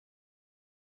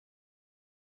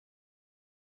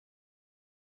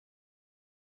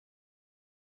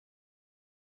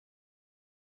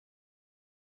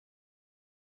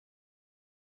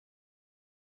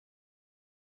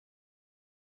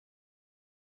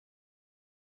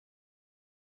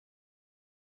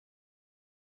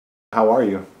How are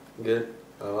you? Good.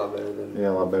 A lot better than Yeah,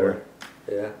 a lot better.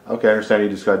 Yeah. Okay, I understand you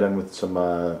just got done with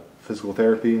some physical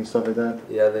therapy and stuff like that?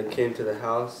 Yeah, they came to the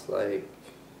house like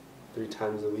 3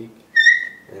 times a week,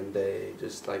 and they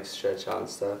just like stretch out and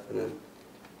stuff. And then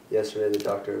yesterday the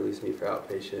doctor released me for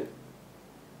outpatient.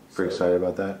 Pretty excited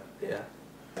about that? Yeah.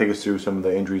 Take us through some of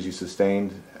the injuries you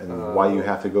sustained and why you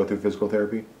have to go through physical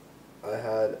therapy? I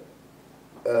had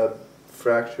a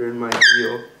fracture in my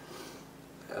heel,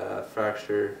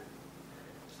 fracture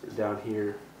down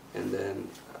here, and then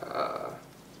I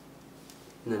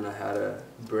had a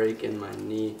break in my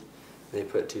knee. They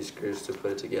put 2 screws to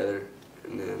put it together,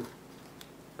 and then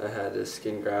I had a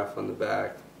skin graft on the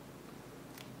back,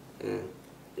 and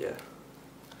yeah.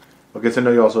 Okay, so I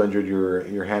know you also injured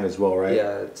your hand as well, right?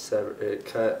 Yeah, it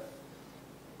cut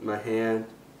my hand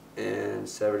and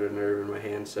severed a nerve in my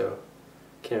hand, so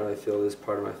can't really feel this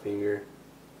part of my finger.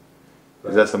 But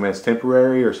is that something that's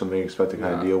temporary or something you expect to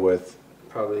kind of deal with?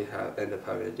 Probably end up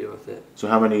having to deal with it. So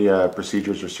how many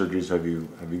procedures or surgeries have you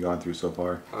gone through so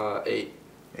far? 8.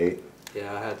 8?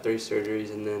 Yeah, I had 3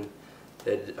 surgeries, and then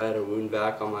I had a wound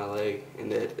vac on my leg, and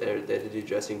they had to do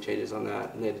dressing changes on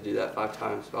that, and they had to do that 5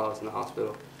 times while I was in the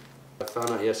hospital. I found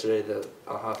out yesterday that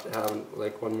I'll have to have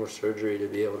like 1 more surgery to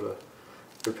be able to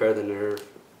repair the nerve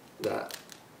that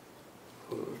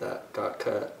got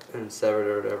cut and severed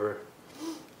or whatever.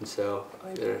 And so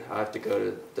either I have to go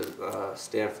to the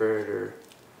Stanford or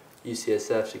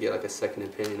UCSF to get like a second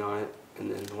opinion on it,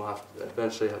 and then we'll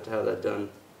eventually have to have that done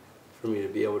for me to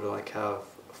be able to like have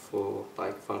a full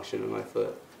like function of my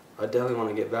foot. I definitely want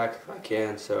to get back if I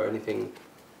can. So anything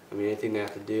they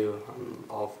have to do, I'm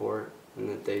all for it. And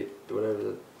that they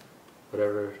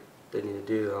whatever they need to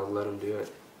do, I'll let them do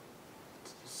it.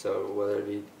 So whether it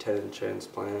be tendon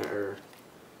transplant or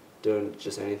doing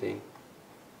just anything,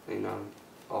 I'm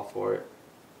all for it.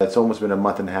 It's almost been a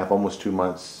month and a half, almost 2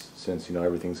 months since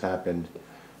everything's happened.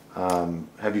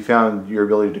 Have you found your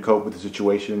ability to cope with the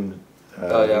situation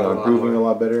improving a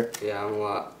lot better? Yeah, I'm a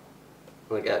lot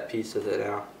like at peace with it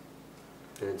now.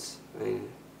 And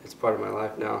it's part of my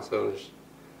life now, so there's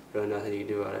really nothing you can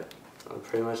do about it. I'll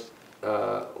pretty much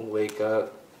wake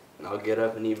up, and I'll get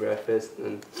up and eat breakfast,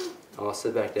 and I'll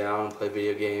sit back down and play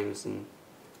video games. And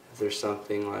if there's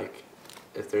something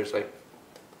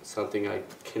something I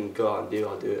can go out and do,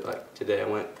 I'll do it. Like today,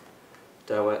 I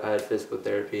had physical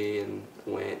therapy and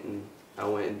I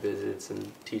went and visited some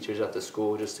teachers at the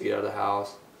school just to get out of the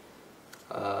house.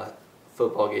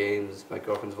 Football games, my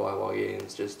girlfriend's volleyball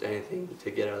games, just anything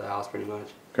to get out of the house pretty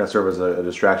much. Kind of serve as a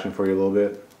distraction for you a little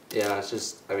bit? Yeah, it's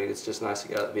just nice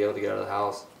to be able to get out of the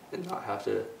house and not have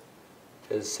to,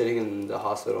 because sitting in the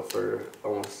hospital for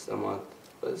almost a month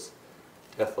was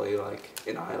definitely like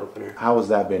an eye-opener. How has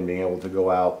that been, being able to go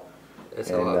out?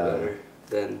 It's a lot better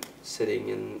than sitting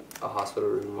in a hospital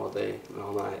room all day and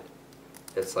all night.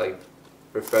 It's like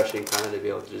refreshing kind of to be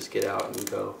able to just get out and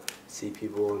go see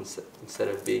people instead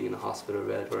of being in a hospital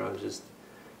bed where I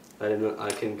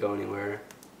couldn't go anywhere,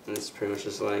 and it's pretty much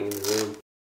just laying in the room.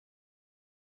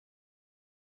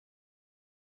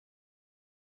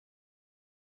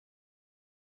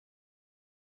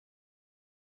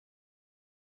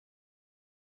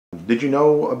 Did you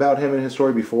know about him and his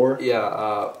story before? Yeah,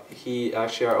 our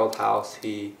old house,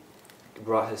 he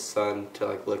brought his son to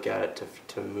like look at it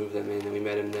to move them in, and we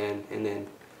met him then, and then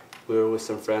we were with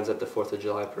some friends at the 4th of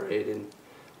July parade, and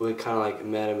we kind of like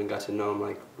met him and got to know him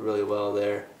like really well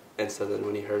there. And so then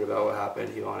when he heard about what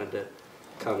happened, he wanted to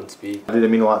come and speak. Did it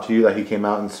mean a lot to you that he came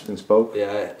out and spoke?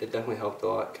 Yeah, it definitely helped a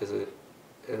lot, because it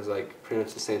was like pretty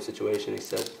much the same situation,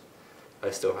 except I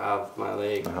still have my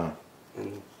leg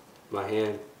and my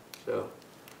hand. So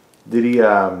did he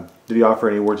offer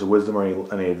any words of wisdom or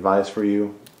any advice for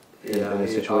you in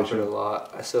this situation? He offered a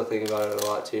lot. I still think about it a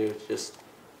lot too. Just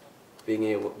being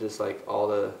able, just like all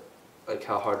the, like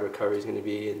how hard recovery is going to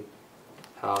be, and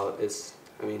how it's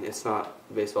not,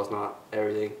 baseball's not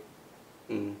everything,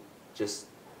 and just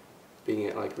being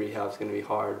at like rehab is going to be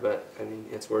hard, but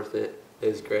it's worth it. It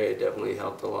was great. It definitely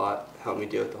helped a lot. Helped me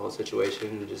deal with the whole situation,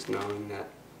 and just knowing that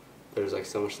there's like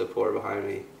so much support behind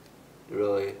me, it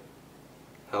really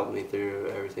helped me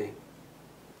through everything.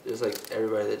 Just like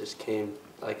everybody that just came,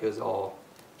 like it was all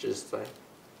just like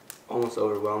almost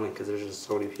overwhelming, because there's just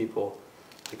so many people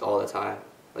like all the time.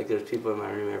 Like there's people in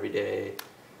my room every day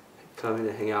coming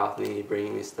to hang out with me,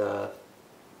 bringing me stuff.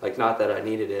 Like not that I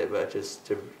needed it, but just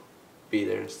to be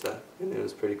there and stuff. And it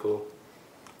was pretty cool.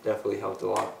 Definitely helped a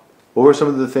lot. What were some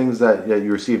of the things that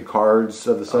you received, cards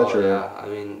of the such? Yeah,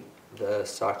 the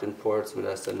Stockton Ports,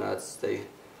 Modesto Nuts,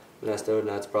 Modesto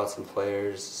Nuts brought some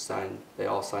players, they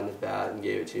all signed a bat and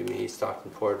gave it to me. Stockton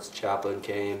Ports chaplain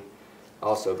came,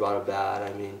 also brought a bat.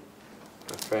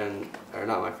 a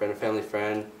family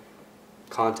friend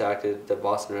contacted the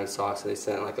Boston Red Sox, and they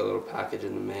sent like a little package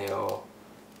in the mail.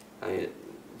 I mean,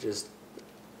 just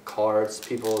cards,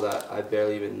 people that I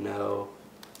barely even know,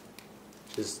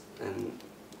 and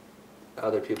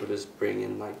other people just bring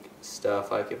in like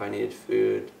stuff. Like if I needed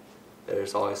food,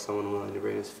 there's always someone willing to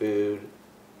bring us food.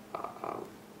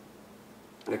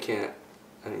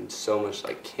 So much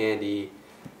like candy,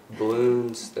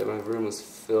 balloons. That my room was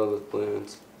filled with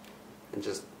balloons, and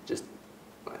just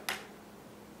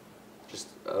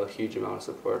a huge amount of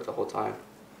support the whole time.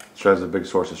 So that's a big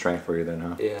source of strength for you then,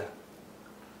 huh? Yeah.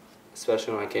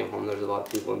 Especially when I came home, there's a lot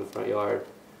of people in the front yard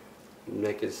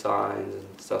making signs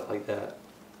and stuff like that.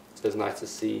 So it's nice to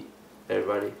see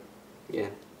everybody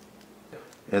again.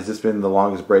 Has this been the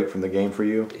longest break from the game for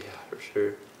you? Yeah, for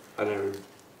sure. I never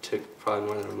took probably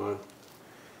more than a month.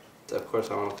 So of course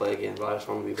I want to play again, but I just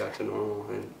want to be back to normal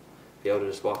and be able to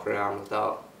just walk around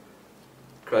without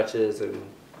crutches and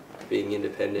being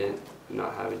independent, and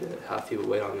not having to have people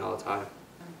wait on me all the time.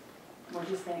 We'll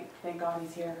just thank God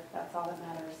he's here. That's all that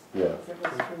matters. Yeah.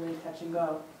 Because it was truly touch and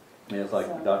go. Yeah, it's like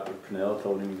so. Dr. Pennell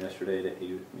told him yesterday that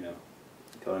he,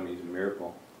 told him he's a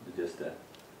miracle. Just that,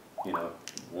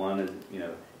 one is,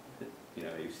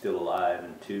 he's still alive,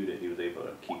 and two, that he was able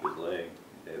to keep his leg.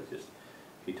 It was just,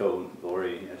 he told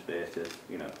Lori yesterday, it says,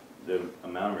 the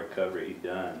amount of recovery he's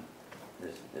done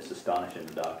is astonishing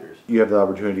to doctors. You have the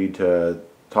opportunity to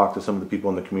talk to some of the people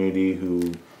in the community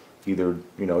who either,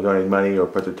 donated money or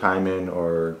put their time in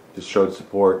or just showed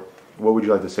support. What would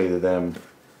you like to say to them?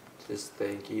 Just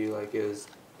thank you. Like it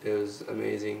was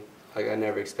amazing. Like I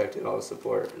never expected all the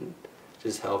support and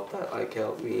just help that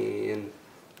helped me and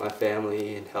my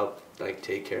family and help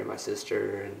take care of my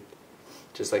sister, and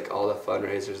just all the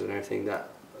fundraisers and everything that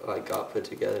got put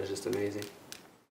together is just amazing.